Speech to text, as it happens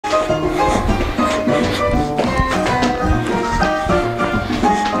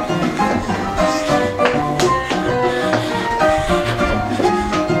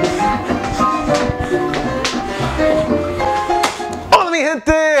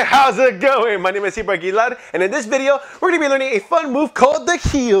there, how's it going? My name is Timba Heat, and in this video, we're going to be learning a fun move called the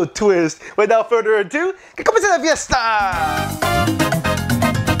heel twist. Without further ado, que comience la fiesta!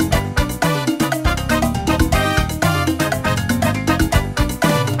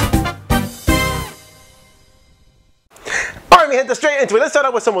 Alright, mi gente, straight into it. Let's start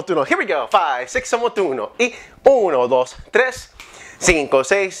out with some montuno. Here we go. 5, 6, some montuno. Y 1, 2, 3, 5,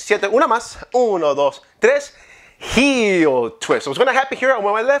 6, 7. Una más. 1, 2, 3. Heel twist. So what's going to happen here on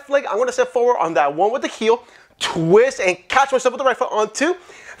my left leg, I'm going to step forward on that one with the heel, twist and catch myself with the right foot on 2,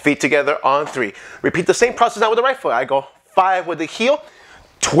 feet together on 3. Repeat the same process now with the right foot. I go 5 with the heel,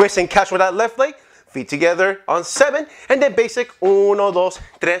 twist and catch with that left leg, feet together on 7, and then basic 1, 2,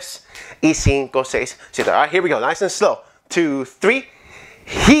 3, y 5, 6, 7. All right, here we go. Nice and slow. 2, 3,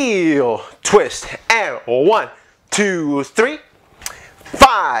 heel twist, and 1, 2, 3,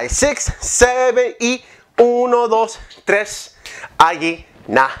 5, 6, 7, y 1, 2, 3, allí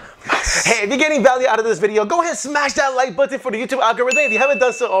nada más. Hey, if you're getting value out of this video, go ahead and smash that like button for the YouTube algorithm if you haven't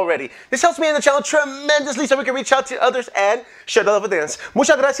done so already. This helps me and the channel tremendously so we can reach out to others and share the love with dance.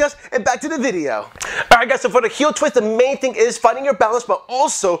 Muchas gracias, and back to the video. Alright guys, so for the heel twist, the main thing is finding your balance, but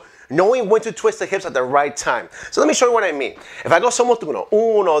also knowing when to twist the hips at the right time. So let me show you what I mean. If I go somos uno,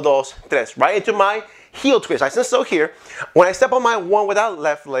 1, 2, 3, right into my heel twist, nice and slow here. When I step on my one with that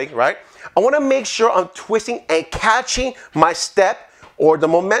left leg, right, I want to make sure I'm twisting and catching my step or the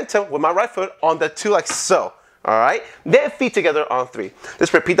momentum with my right foot on the 2 like so. All right, then feet together on 3.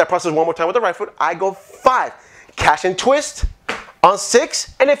 Let's repeat that process one more time with the right foot. I go 5, catch and twist on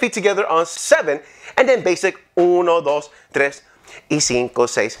 6, and then feet together on 7, and then basic 1, 2, 3, y 5,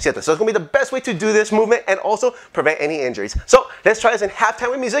 6, 7. So it's going to be the best way to do this movement and also prevent any injuries. So let's try this in halftime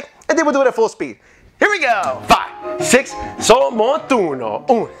with music, and then we'll do it at full speed. Here we go. 5, 6, somos uno.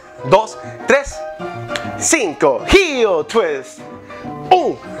 1, 2, 3, 5, heel twist.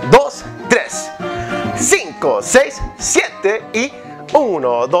 1, 2, 3, 5, 6, 7 y 1,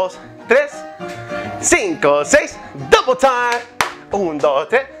 2, 3, 5, 6, double time. 1, 2,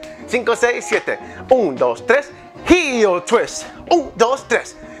 3, 5, 6, 7. 1, 2, 3, heel twist. 1, 2, 3,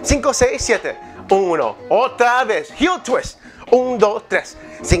 5, 6, 7. 1, otra vez, heel twist. 1, 2, 3,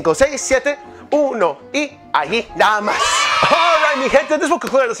 5, 6, 7. 1, y allí nada más. Alright, mi gente, this will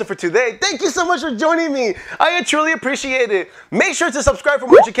conclude our lesson for today. Thank you so much for joining me. I truly appreciate it. Make sure to subscribe for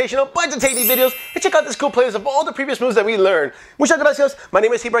more educational, entertaining videos and check out this cool playlist of all the previous moves that we learned. Muchas gracias. My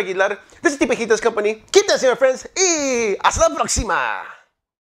name is Timba Heat. This is Timba Heat's company. Keep dancing, my friends, y hasta la próxima.